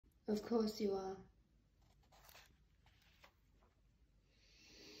Of course you are.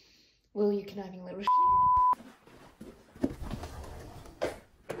 Will, you conniving little shit.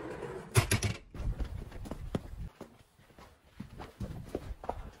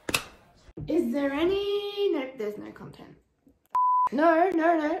 Is there any... Nope, there's no content. No.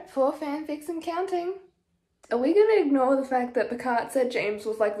 For fanfics and counting. Are we gonna ignore the fact that Picard said James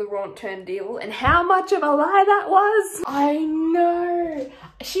was like the Raunt turned evil and how much of a lie that was? I know.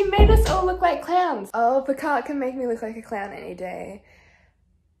 She made us all look like clowns. Oh, Picard can make me look like a clown any day.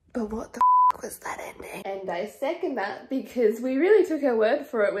 But what the f was that ending? And I second that because we really took her word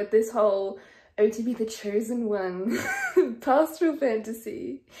for it with this whole to be the chosen one pastoral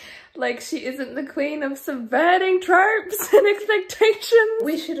fantasy. Like she isn't the queen of subverting tropes and expectations.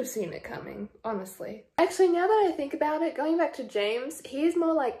 We should have seen it coming, honestly. Actually, now that I think about it, going back to James, he's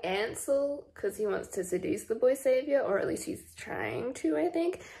more like Ansel because he wants to seduce the boy savior, or at least he's trying to, I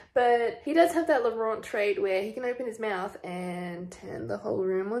think. But he does have that Laurent trait where he can open his mouth and turn the whole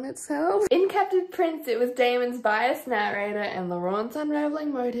room on itself. In Captive Prince, it was Damon's biased narrator and Laurent's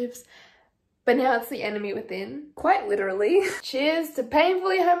unraveling motives. But now it's the enemy within, quite literally. Cheers to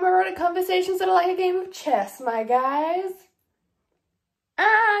painfully homoerotic conversations that are like a game of chess, my guys.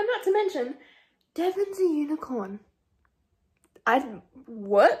 Not to mention, Devon's a unicorn.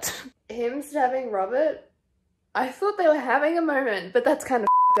 What? Him stabbing Robert? I thought they were having a moment, but that's kind of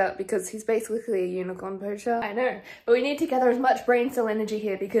up because he's basically a unicorn poacher. I know, but we need to gather as much brain cell energy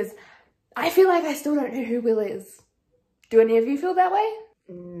here because I feel like I still don't know who Will is. Do any of you feel that way?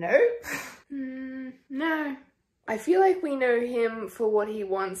 Nope. No. I feel like we know him for what he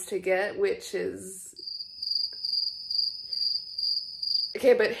wants to get, which is...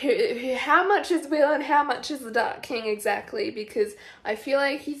 Okay, but how much is Will and how much is the Dark King exactly? Because I feel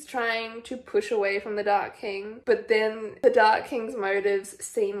like he's trying to push away from the Dark King, but then the Dark King's motives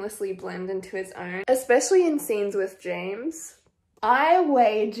seamlessly blend into his own, especially in scenes with James. I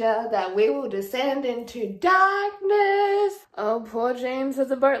wager that we will descend into darkness. Oh, poor James has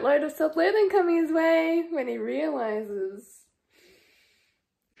a boatload of self-loathing coming his way when he realizes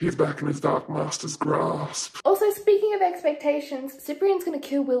he's back in his Dark Master's grasp. Also, speaking of expectations, Cyprian's gonna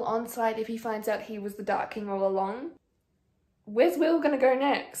kill Will on sight if he finds out he was the Dark King all along. Where's Will gonna go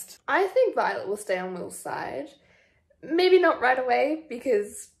next? I think Violet will stay on Will's side. Maybe not right away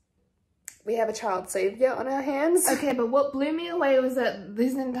because we have a child savior on our hands. Okay, but what blew me away was that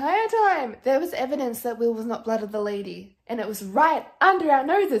this entire time there was evidence that Will was not blood of the lady. And it was right under our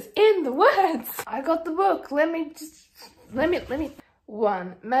noses in the words. I got the book. Let me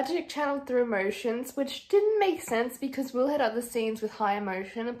 1. Magic channeled through emotions, which didn't make sense because Will had other scenes with high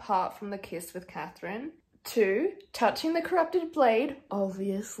emotion apart from the kiss with Catherine. 2. Touching the corrupted blade,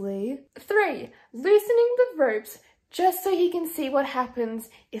 obviously. 3. Loosening the ropes just so he can see what happens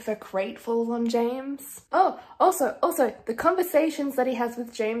if a crate falls on James. Oh, also, the conversations that he has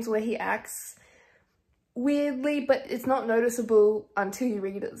with James where he acts weirdly, but it's not noticeable until you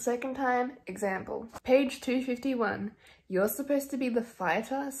read it the second time. Example, page 251. You're supposed to be the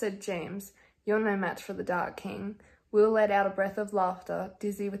fighter, said James. You're no match for the Dark King. Will let out a breath of laughter,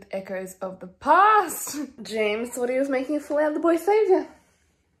 dizzy with echoes of the past. James thought he was making a fool out of the boy savior.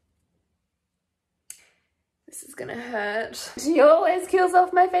 This is gonna hurt. She always kills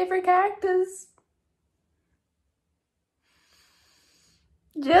off my favorite characters.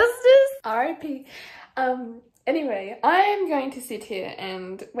 Justice? R.I.P. Anyway, I'm going to sit here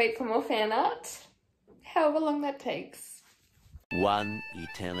and wait for more fan art, however long that takes. 1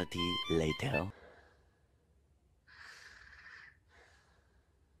 eternity later.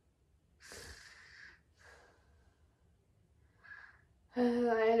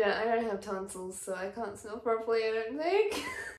 I don't have tonsils, so I can't smell properly, I don't think.